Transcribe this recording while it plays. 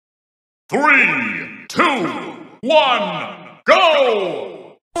3, 2, 1,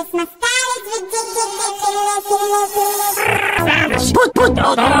 go! Put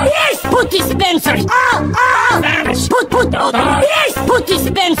yes, put dispensers. Put yes, put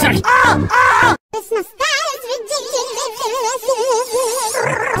dispensers. Christmas style is ridiculous.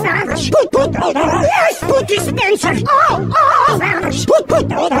 Put yes, put dispensers. Put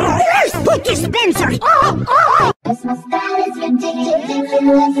yes, put dispensers. Christmas style is ridiculous.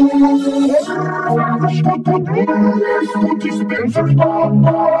 Put dispensers.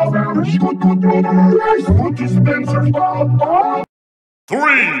 Put dispensers. 3,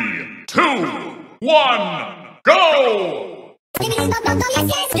 2, 1, go! Skibidi bum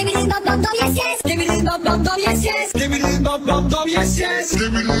yes yes. Skibidi bum yes yes. Skibidi bum yes yes.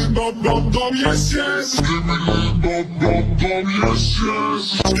 Skibidi bum yes yes. Skibidi bum yes yes.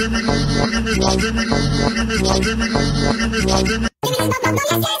 Skibidi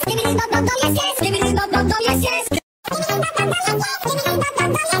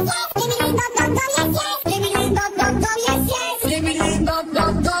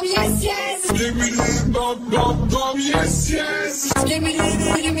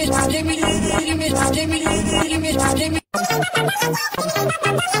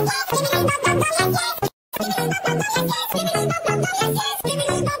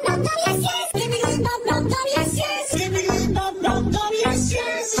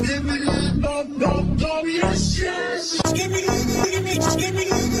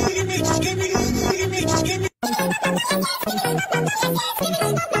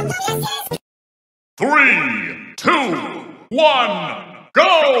Three, two, one,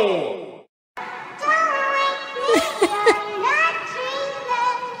 go!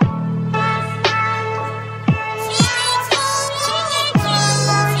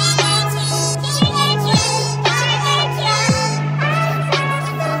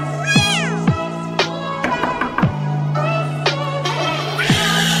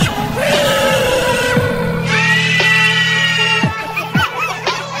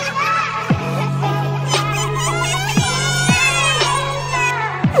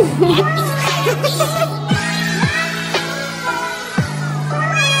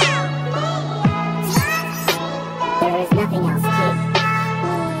 There is nothing else, kid.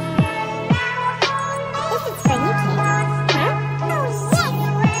 This is for you, kid. Huh? There is nothing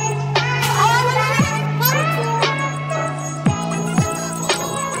else,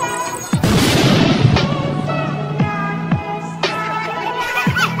 kid.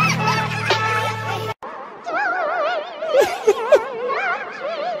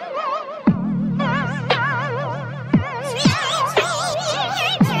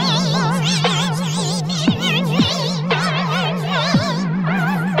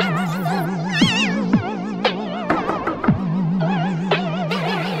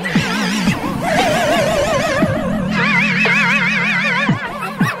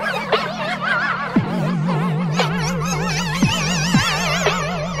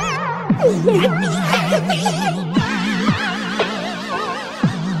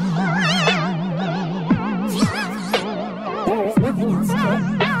 This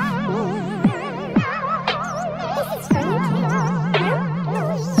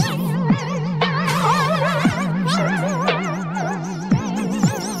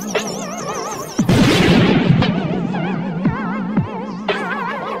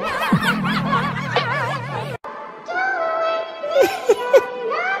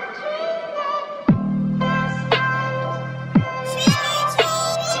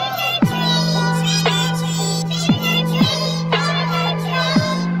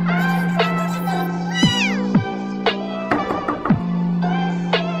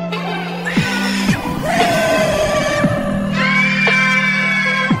is for you, kid.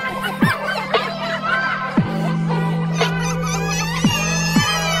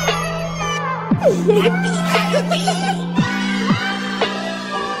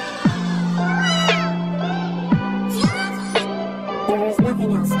 There is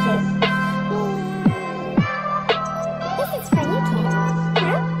nothing else, kid. This is for you, kid.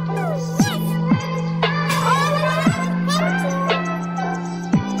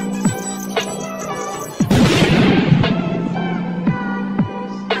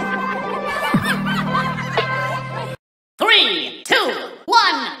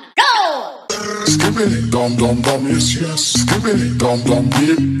 Skibidi dum dum dum, yes yes. Skibidi dum dum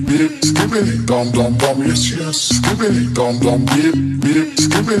beep beep. Skibidi dum dum dum, yes yes. Skibidi dum dum beep beep.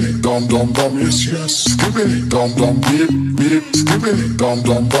 Skibidi dum dum dum, yes yes. Skibidi dum dum beep beep. Skibidi dum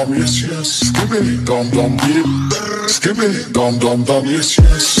dum dum, yes yes. Skibidi dum dum beep. Skibidi dum dum dum, yes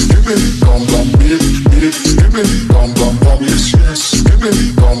yes. Skibidi dum dum beep beep. Skibidi dum dum dum, yes yes.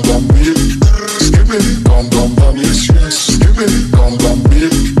 Skibidi dum dum beep. Skibidi dum dum dum, yes yes. Skibidi dum dum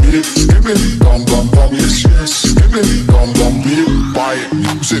beep beep. Skibidi dum dum dum, yes yes. Skibidi dum dum beep. Buy it,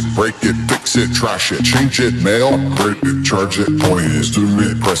 use it, break it, fix it, trash it, change it, mail, break it, charge it, point it, zoom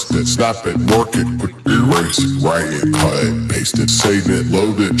it, press it, snap it, work it, quick erase it, write it, cut it, paste it, save it,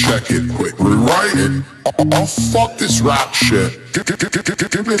 load it, check it, quick rewrite it. Oh fuck this rap shit. Get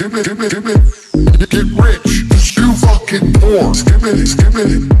rich, you fucking poor.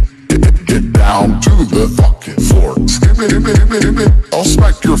 Get down to the fucking floor. I'll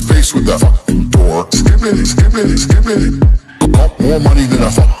smack your face with that fucking door. Got more money than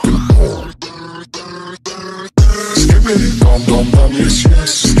a fucking whore. Skibidi dum dum dum, yes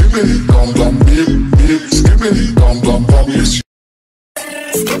yes. Skibidi dum dum beep beep. Skibidi dum dum dum, yes.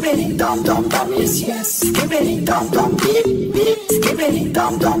 Skibidi dum dum dum, yes yes. Skibidi dum dum beep beep. Skibidi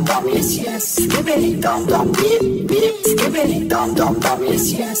dum dum dum, yes yes. Skibidi dum dum beep beep. Skibidi dum dum dum, yes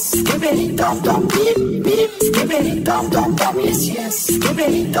yes. Skibidi dum dum beep beep. Skibidi dum dum dum, yes yes.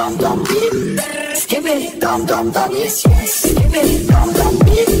 Skibidi dum dum beep. Skibidi dum dum dum, yes yes. Skibidi dum dum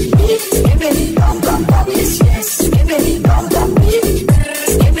beep beep. Skibidi dum dum dum, yes yes. Skibidi dum dum beep.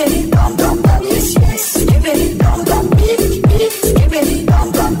 Skibidi dum dum dum, yes yes. Skibidi dum dum beep beep. Skibidi dum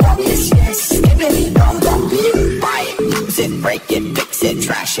dum dum, yes yes. Skibidi dum dum beep. Buy it, use it, break it, fix it,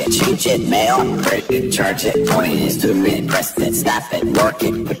 trash it, change it, mail, break it, charge it, point it, zoom it, press it, snap it, work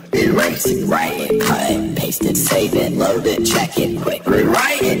it, quick erase it, write it, cut it, paste it, save it, load it, check it, quick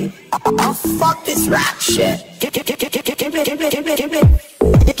rewrite it. Oh fuck this rap shit. Get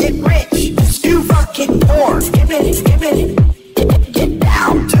rich, you fucking poor. Get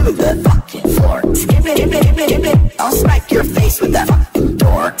down to the fucking floor. I'll smack your face with that fucking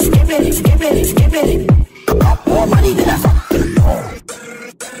door. Got more money than a fucking whore.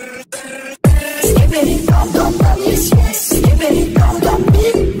 Skibidi dum dum dum, yes yes. Skibidi dum dum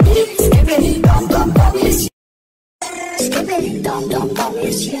beep beep. Skibidi dum dum dum, yes. Skibidi dum dum dum,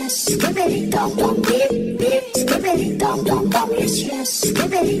 yes yes. Skibidi dum dum beep beep. Skibidi dum dum dum, yes yes.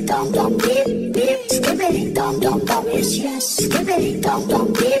 Skibidi dum dum beep beep. Skibidi dum dum dum, yes yes. Skibidi dum dum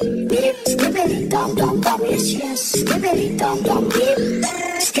beep beep. Skibidi dum dum dum, yes yes. Skibidi dum dum beep.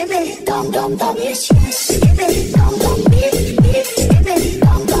 Skibidi dum dum dum, yes yes. Skibidi dum dum beep beep. Skibidi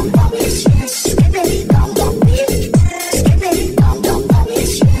dum dum dum, yes yes. Skibidi dum dum beep. Skibidi dum dum dum,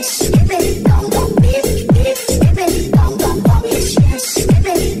 yes yes. Skibidi dum dum beep beep. Skibidi dum dum dum, yes yes.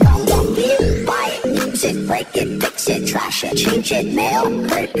 Skibidi dum dum beep. Buy it, use it, break it, fix it, trash it, change it, mail,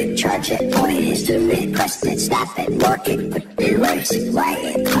 break it, charge it, point it, zoom it, press it, snap it, work it, quick erase it, write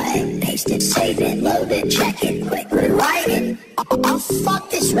it, cut it, paste it, save it, load it, check it, quick rewrite it. Oh fuck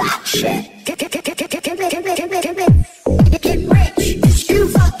this rap shit. Get rich, you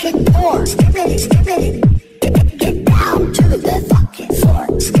fucking poor. Get down to the fucking floor.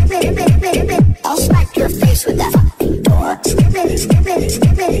 I'll smack your face with that fucking door.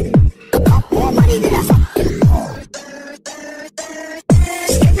 Got more money than a fucking whore.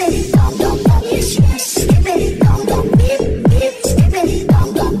 Skibidi dum dum dum, yes yes. Skibidi dum dum beep beep. Skibidi dum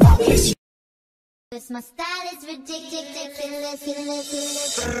dum dum, yes. My style is ridiculous.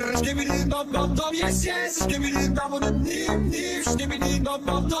 Skibidi dum dum dum, yes yes. Skibidi dum dum dim. Skibidi dum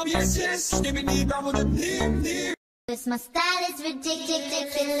dum dum, yes yes. Skibidi dum dum dim. My style is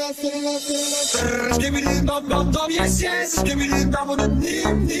ridiculous. Skibidi dum dum dum, yes yes. Skibidi dum dum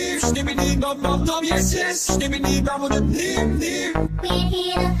dim. Skibidi dum dum dum, yes yes. Skibidi dum dum dim. We're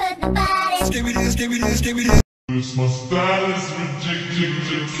here to hurt nobody. Skibidi. My style is ridiculous.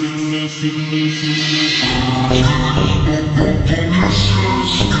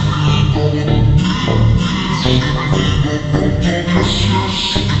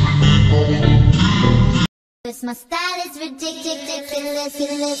 My style is ridiculous.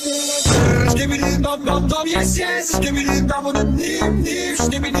 Skibidi dum dum dum, yes yes. Skibidi dum dum dim.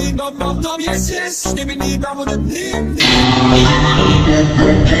 Skibidi dum dum dum, yes yes. Skibidi dum dum dim.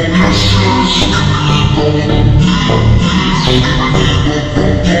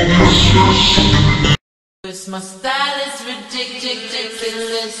 My style is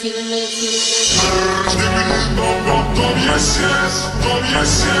ridiculous. Skibidi dum dum dum, yes yes.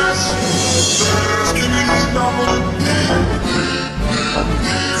 Skibidi dum dum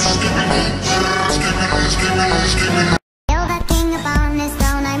You're the king upon this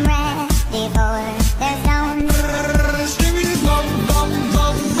throne I'm ready for. There's no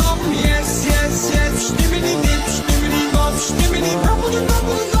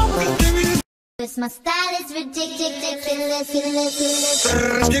 'Cause my style is ridiculous, ridiculous.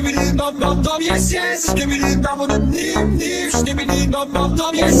 Skibidi bop bop bop, yes yes. Skibidi bop bop nip nip. Skibidi bop bop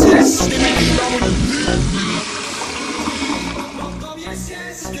bop, yes yes. Skibidi bop bop bop, yes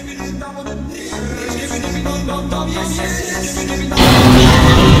yes. Skibidi bop bop nip. Skibidi bop bop bop, yes yes. Skibidi bop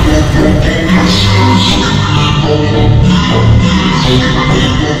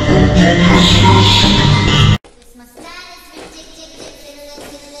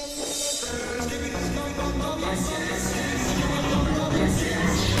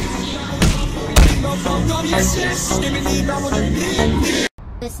yes yes. Skibidi bop bop nip.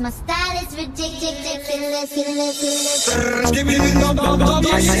 'Cause my style is ridiculous, ridiculous. Skibidi bop bop bop,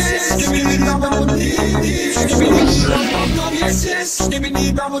 yes yes. Skibidi bop bop nip nip. Skibidi bop bop bop, yes yes. Skibidi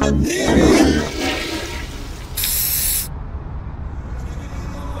bop bop nip.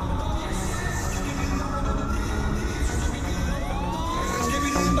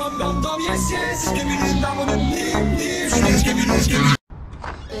 Yes, yes, give me the double the give me the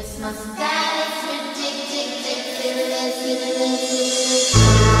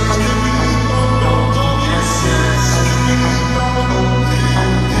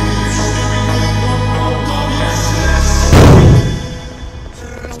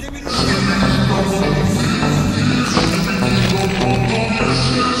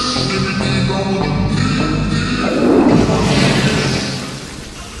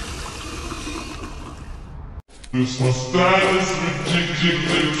 'Cause my style is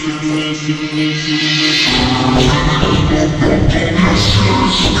ridiculous, ridiculous.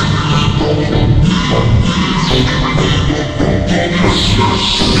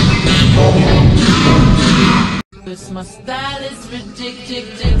 This my style is ridiculous. Cause my style is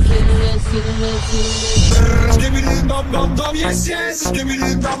ridiculous. Give me the bop bop bop, yes yes. Give me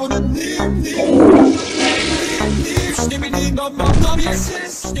the double the nip. Give me the bop bop bop, yes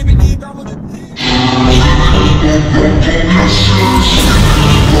yes. Give me the double the nip.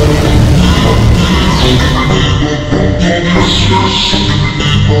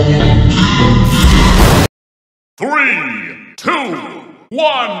 3, 2,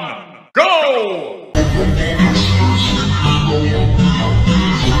 1, go!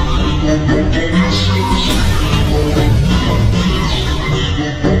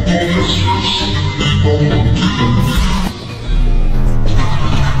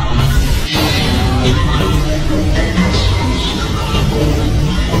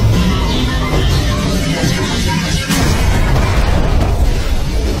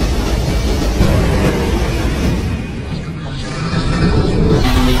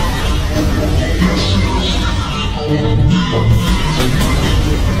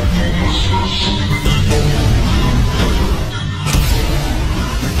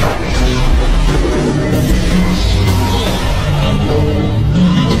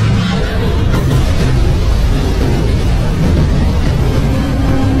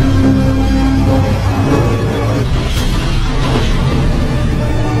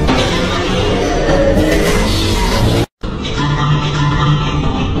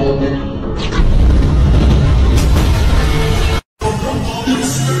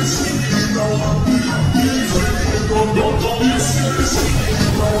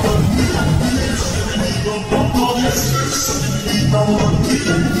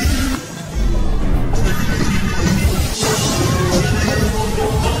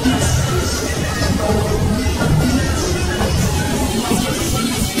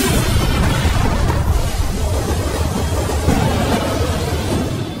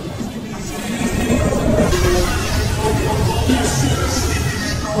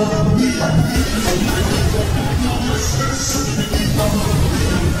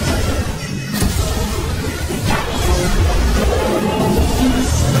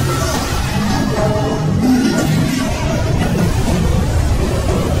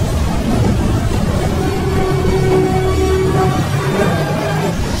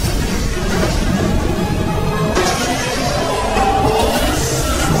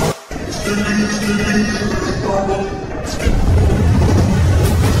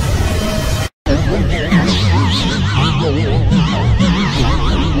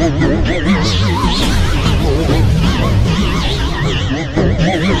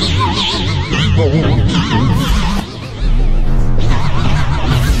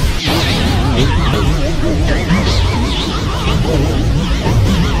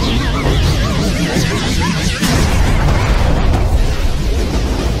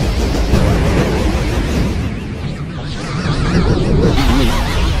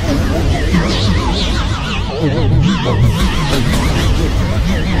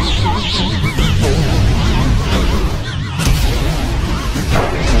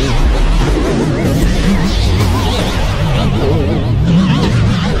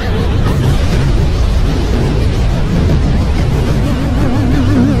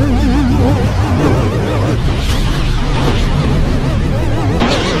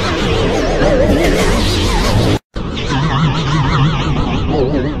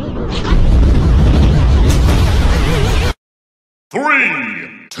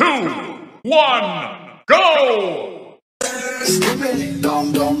 Three, two, one, go! Skibidi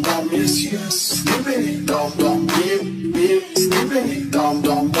dum dum dum, yes yes. Skibidi dum dum, beep beep. Skibidi dum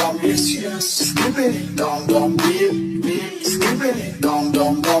dum dum, yes yes. Skibidi dum dum, beep beep. Skibidi dum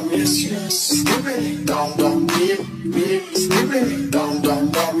dum dum, yes yes. Skibidi dum dum, beep beep. Skibidi dum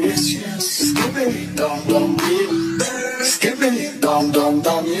dum dum, yes yes. Skibidi dum dum, beep. Skibidi dum dum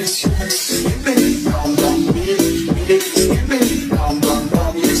dum, yes yes. Skibidi dum dum, beep beep. Skibidi dum dum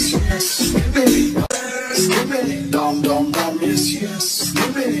dum, yes yes. Skibidi dum dum dum, yes yes.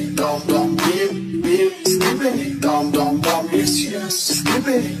 Skibidi dum dum, beep beep. Skibidi dum dum dum, yes yes.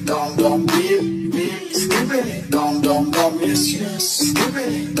 Skibidi dum dum, beep beep. Skibidi dum dum dum, yes yes.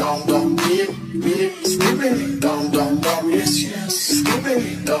 Skibidi dum dum, beep beep. Skibidi dum dum dum, yes yes.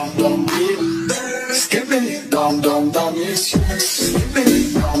 Skibidi dum dum, beep. Skibidi dum dum dum, yes yes.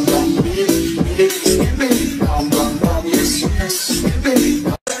 Skibidi dum dum, beep beep. Skibidi dum dum dum, yes yes.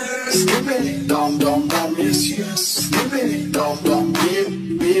 Skibidi dum dum dum, yes yes. Skibidi dum dum, beep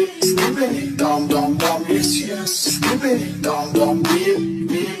beep. Skibidi dum dum dum, yes yes. Skibidi dum dum, beep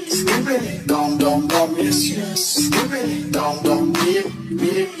beep. Skibidi dum dum dum, yes yes. Skibidi dum dum, beep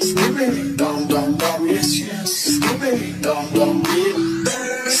beep. Skibidi dum dum dum, yes yes. Skibidi dum dum, beep.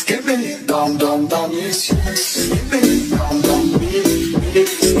 Skibidi dum dum dum, yes yes. Skibidi dum dum, beep beep.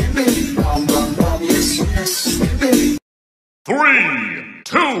 Skibidi dum dum dum, yes yes. Skibidi. Three,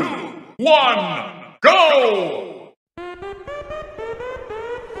 two, one, go!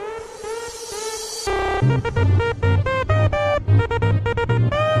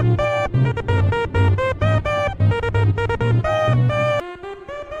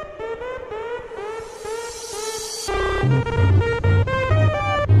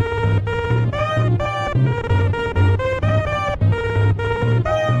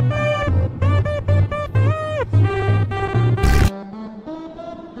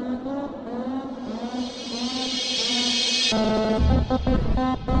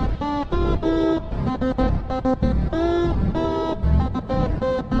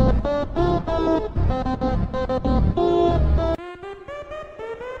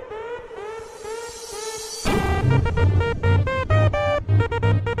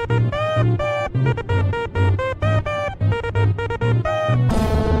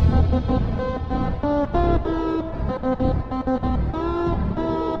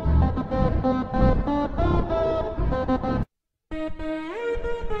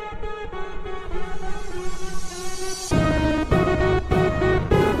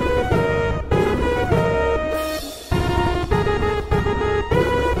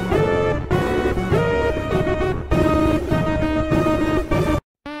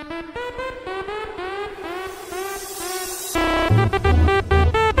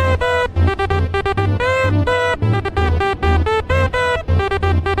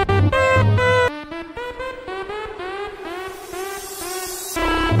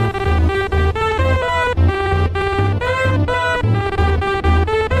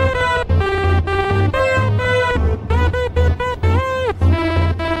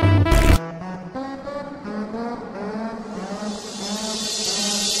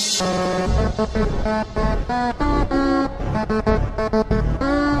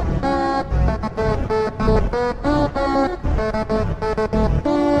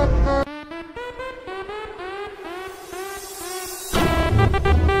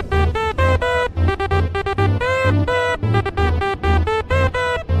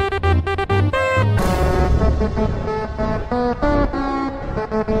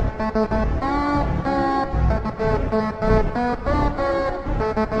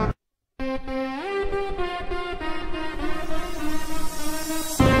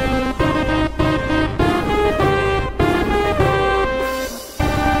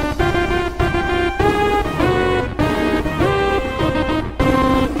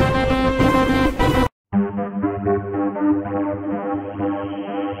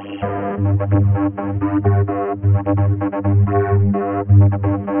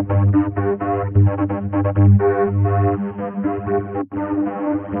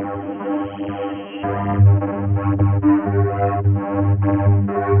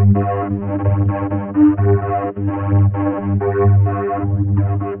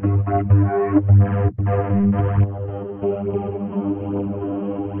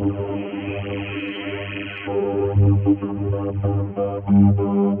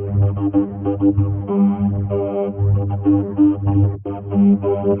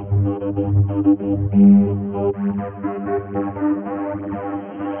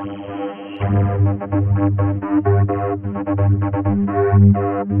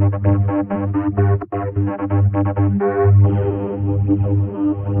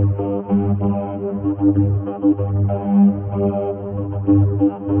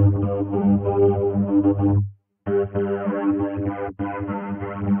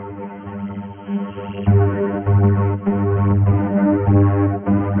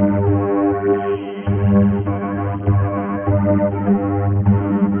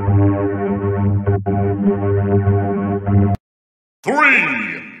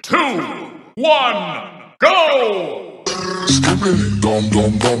 Three, two, one, go! Skibidi dum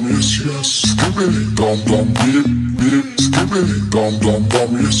dum dum, yes yes. Skibidi dum dum dip dip. Skibidi dum dum dum,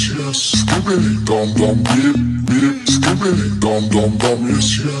 yes yes. Skibidi dum dum dip dip. Skibidi dum dum dum,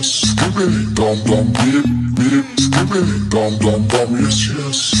 yes yes. Skibidi dum dum dip dip. Skibidi dum dum dum, yes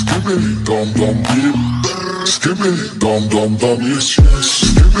yes. Skibidi dum dum dip. Skibidi dum dum dum, yes yes.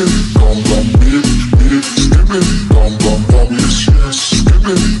 Skibidi dum dum dip dip. Skibidi dum dum dum, yes yes.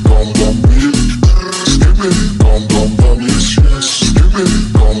 Skibidi dum dum dip. Skibidi dum dum dum, yes yes. Skibidi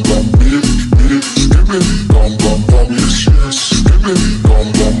dum dum dip dip. Skibidi dum dum dum, yes yes. Skibidi dum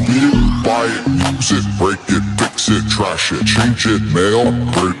dum dip. Buy it, use it, break it, fix it, trash it, change it, mail,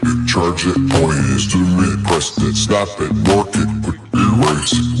 upgrade it, charge it, point it, zoom it, press it, snap it, work it, quick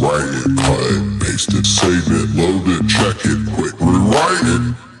erase it, write it, cut it, paste it, save it, load it, check it, quick rewrite it.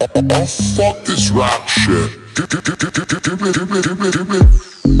 Oh fuck this rap shit. Get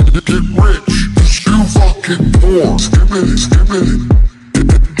rich, you fucking poor. Skibidi, skibidi.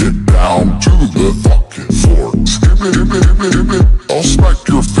 Get down to the fucking floor. Skibidi, I'll smack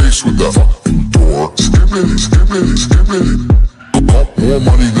your face with that fucking door. Skibidi, skibidi, skibidi. Got more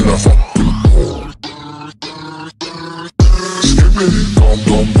money than a fucking whore. Skibidi, dum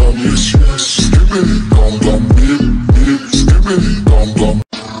dum dum, yes yes. Skibidi, dum dum dip dip. Skibidi, dum dum.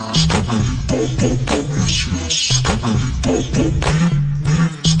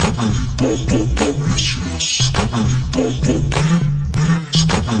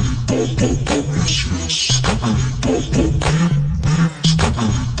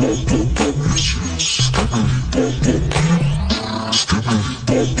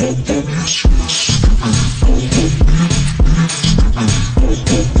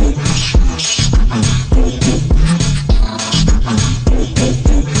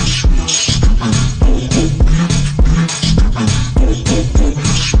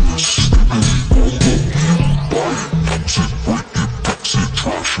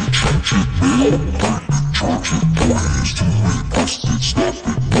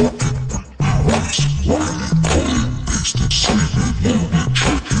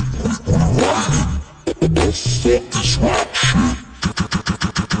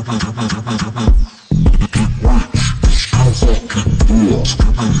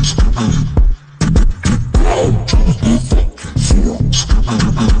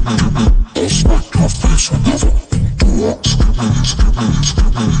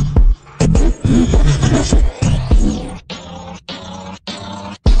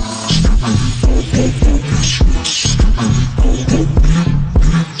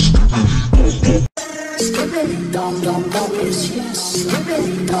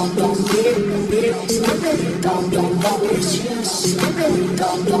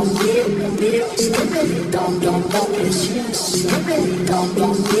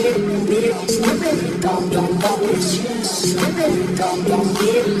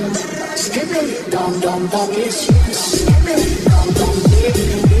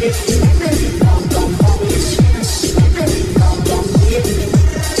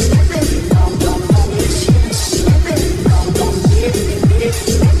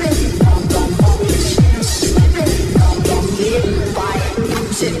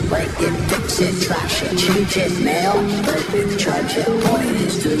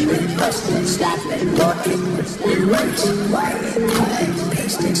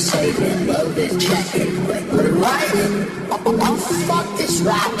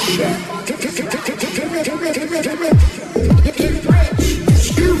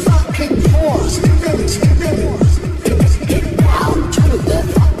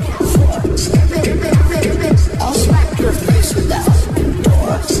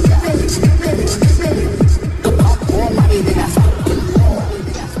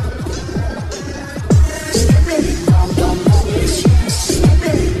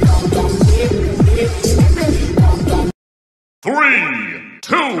 Three,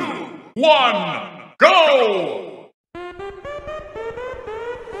 two, one, go!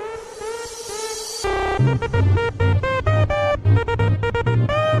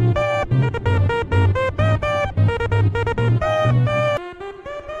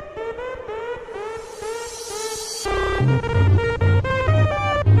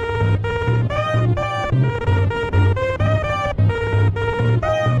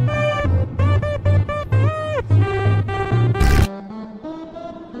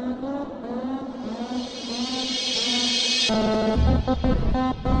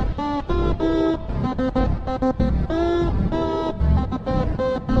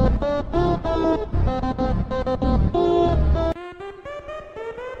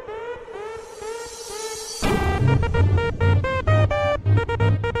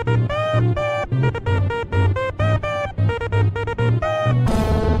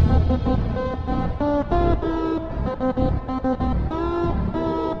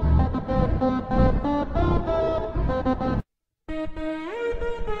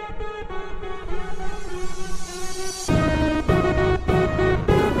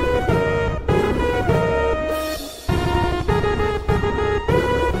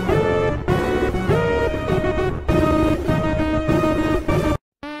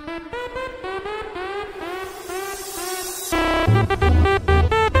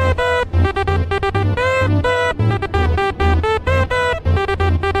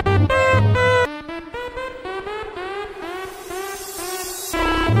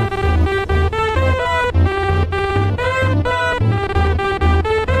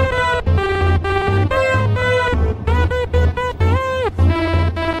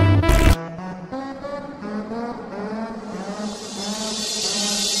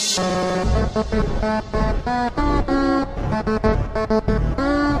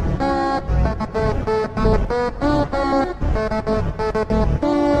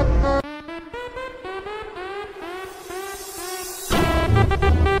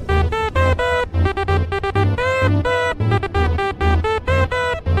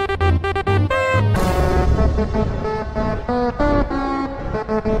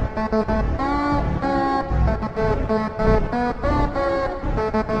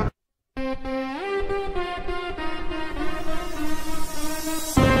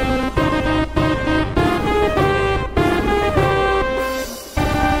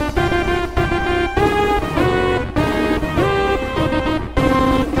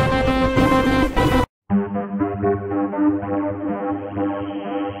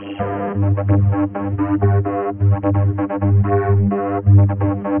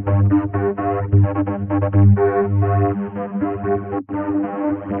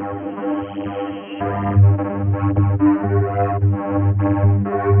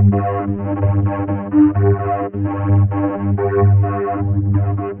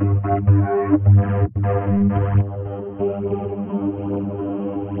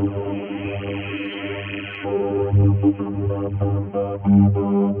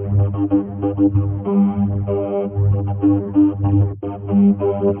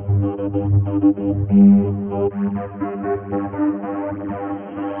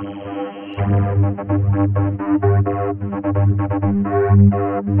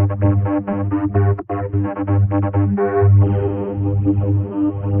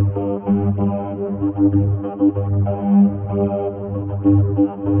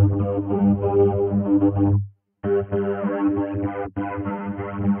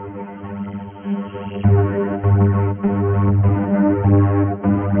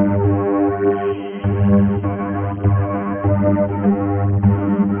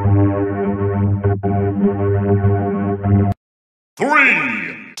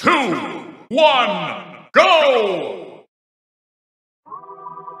 Three, two, one, go!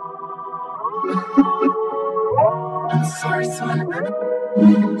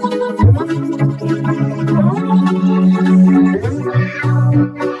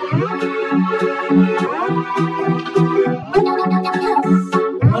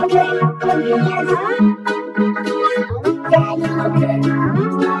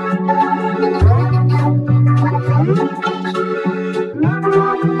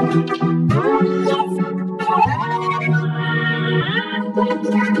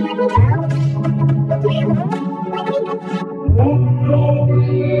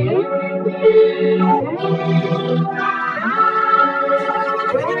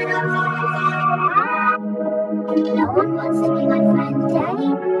 No one wants to be my friend, Daddy.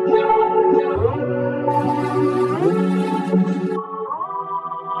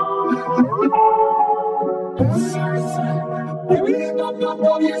 I'm sorry, son.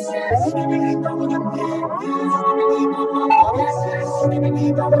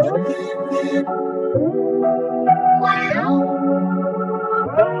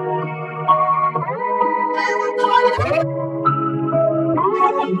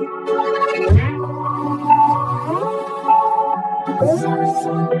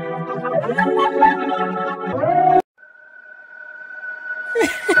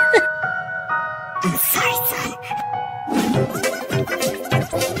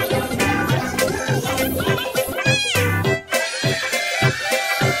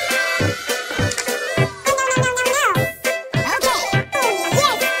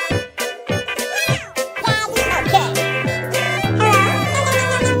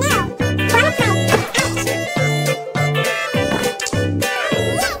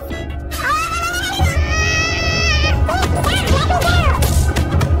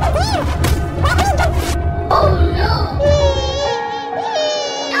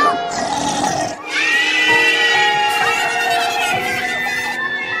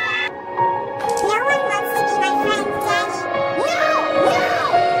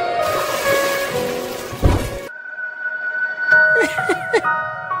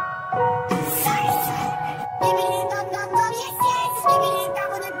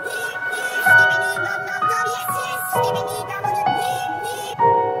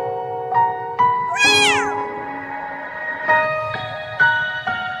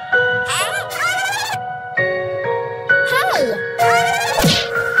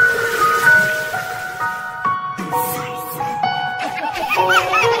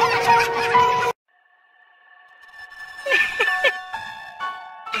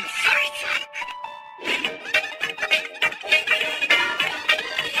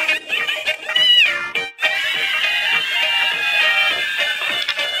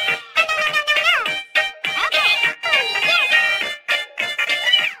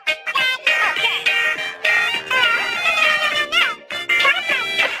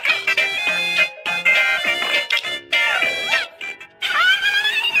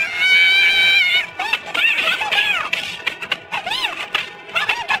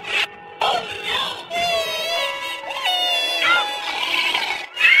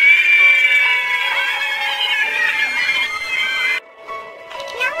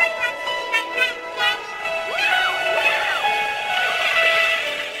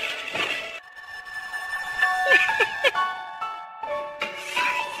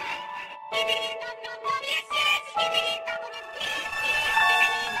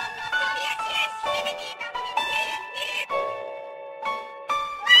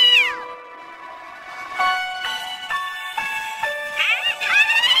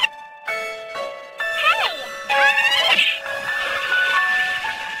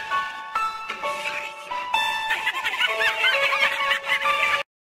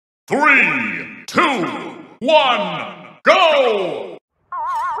 Three, two, one, go!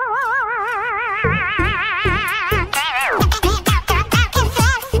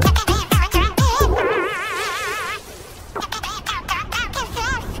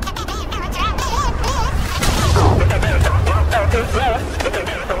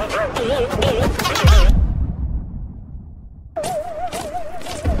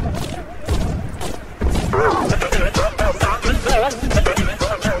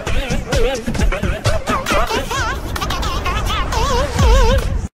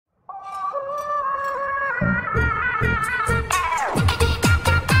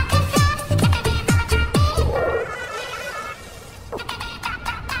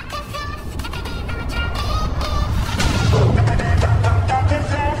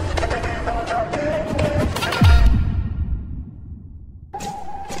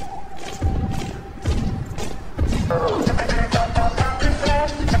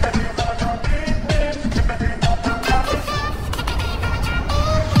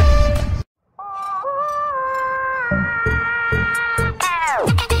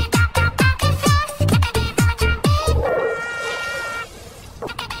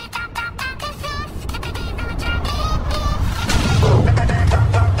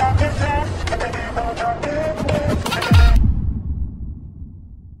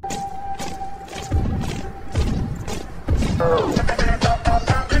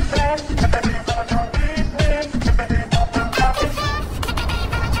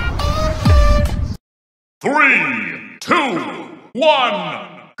 Three, two,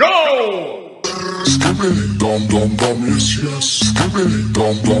 one, go! Skibidi dum dum dum, yes yes. Skibidi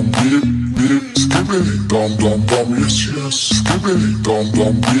dum dum dip dip. Skibidi dum dum dum, yes yes. Skibidi dum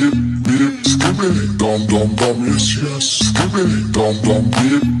dum dip dip. Skibidi dum dum dum, yes yes. Skibidi dum dum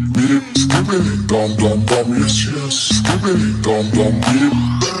dip dip. Skibidi dum dum dum, yes yes. Skibidi dum dum dip.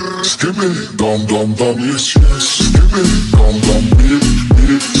 Skibidi dum dum dum, yes yes. Skibidi dum dum dip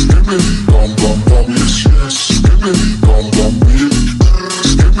dip. Skibidi dum dum dum, yes yes. Skibidi dum dum dip.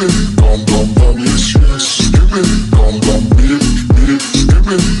 Skibidi dum dum dum, yes yes. Skibidi dum dum dip dip.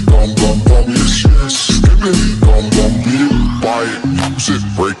 Skibidi dum dum dum, yes yes. Skibidi dum dum dip. Buy it, use it,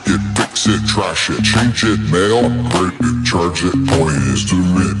 break it, fix it, trash it, change it, mail, break it, charge it, point it,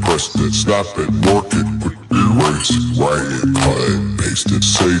 zoom it, press it, snap it, work it, quick erase it, write it, cut it, paste it,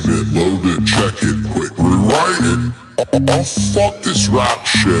 save it, load it, check it, quick rewrite it. Oh fuck this rap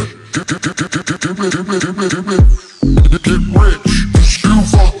shit. Get rich, you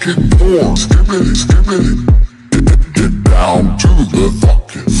fucking poor. Skibidi. Get down to the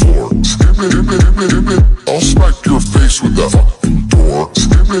fucking floor. Skibidi. I'll smack your face with that fucking door.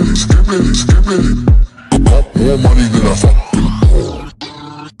 Skibidi. Got more money than a fucking whore.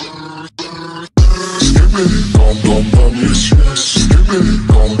 Skibidi dum dum dum, yes yes. Skibidi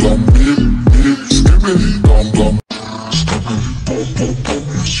dum dum dip dip. Skibidi dum dum. Skibidi dum dum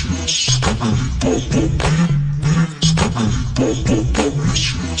dum, yes yes. Skibidi dum dum dip dip.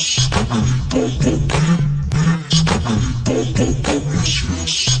 Skibidi dum dum dum, yes yes.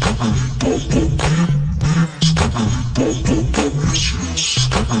 Skibidi dum dum dip dip.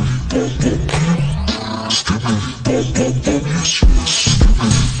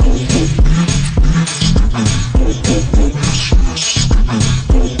 Skibidi dum dum dum, yes yes.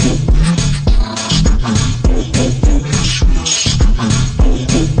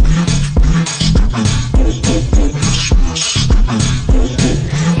 Skibidi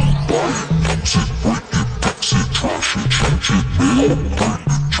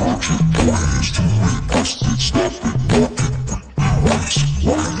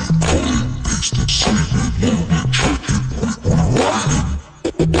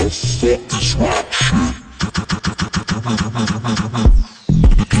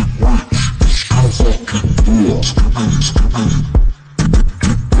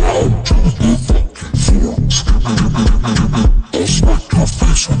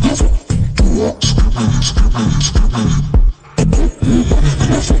dum dum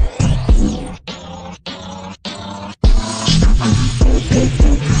dip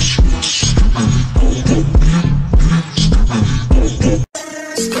dip.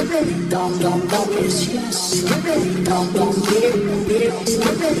 Skibidi dum dum dum, yes yes. Skibidi dum dum dip.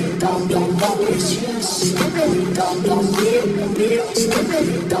 Skibidi dum dum dum, yes yes. Skibidi dum dum dip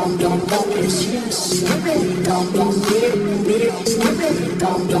Skibidi dum dum dum, yes yes. Skibidi dum dum beep beep. Skibidi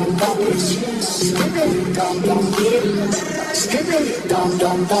dum dum dum, yes yes. Skibidi dum dum beep. Skibidi dum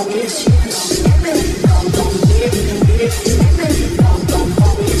dum dum, yes yes. Skibidi dum dum beep beep. Skibidi dum dum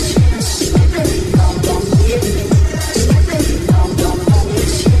dum, yes yes. Skibidi dum dum beep. Skibidi dum dum dum,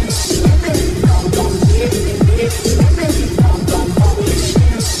 yes yes. Skibidi dum dum beep beep. Skibidi dum dum dum, yes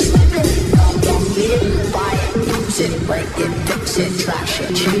yes. Skibidi dum dum beep. Buy it, use it, break it, fix it, trash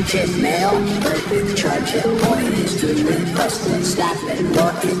it, change it, mail, break it, charge it, point it, do it, press it, snap it,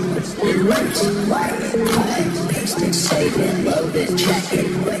 work it, erase it, write it, cut it, paste it, save it, load it, check it,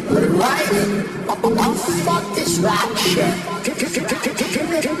 quick, rewrite it. Oh, fuck this rap shit.